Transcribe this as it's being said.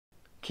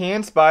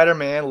Can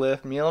Spider-Man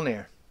lift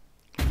Mjölnir?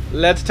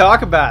 Let's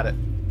talk about it.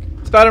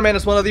 Spider-Man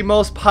is one of the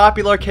most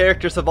popular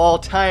characters of all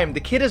time. The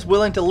kid is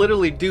willing to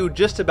literally do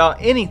just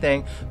about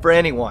anything for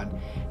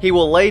anyone. He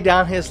will lay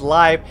down his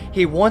life,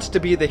 he wants to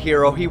be the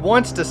hero, he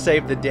wants to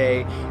save the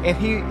day, and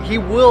he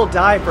will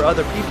die for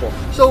other people.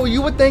 So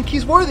you would think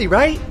he's worthy,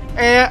 right?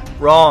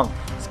 Wrong.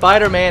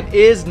 Spider-Man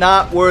is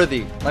not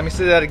worthy. Let me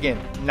say that again.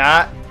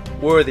 Not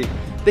worthy.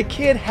 The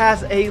kid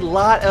has a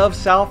lot of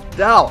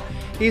self-doubt.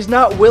 He's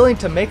not willing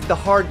to make the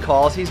hard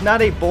calls. He's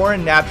not a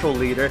born natural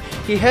leader.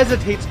 He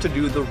hesitates to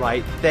do the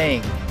right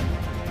thing.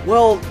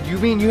 Well, you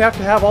mean you have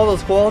to have all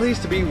those qualities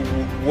to be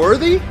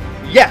worthy?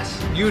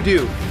 Yes, you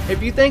do.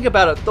 If you think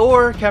about it,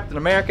 Thor, Captain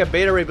America,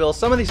 Beta Ray Bill,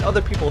 some of these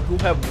other people who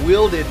have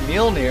wielded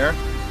Mjölnir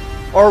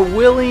are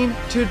willing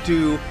to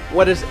do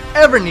what is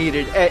ever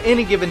needed at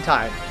any given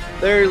time.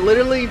 They're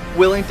literally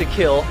willing to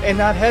kill and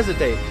not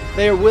hesitate.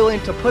 They are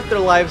willing to put their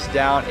lives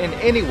down in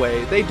any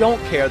way. They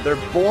don't care. They're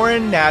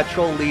born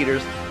natural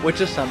leaders, which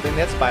is something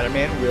that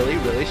Spider-Man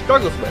really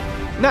struggles with.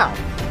 Now,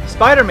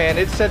 Spider-Man,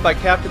 it's said by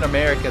Captain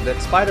America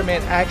that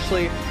Spider-Man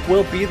actually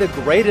will be the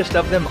greatest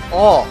of them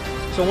all.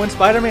 So when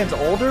Spider-Man's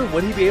older,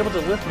 would he be able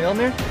to lift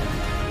Mjölnir?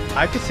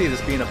 I could see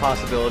this being a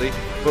possibility,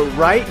 but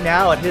right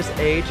now at his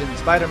age and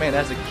Spider-Man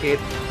as a kid,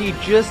 he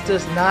just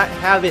does not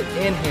have it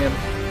in him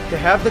to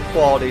have the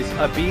qualities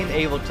of being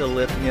able to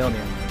lift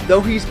Mjölnir.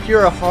 Though he's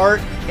pure of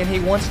heart and he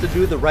wants to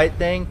do the right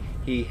thing,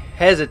 he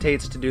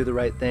hesitates to do the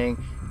right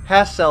thing,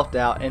 has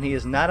self-doubt, and he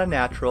is not a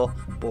natural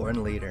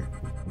born leader.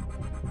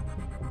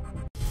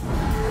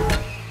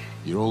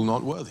 You're all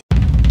not worthy.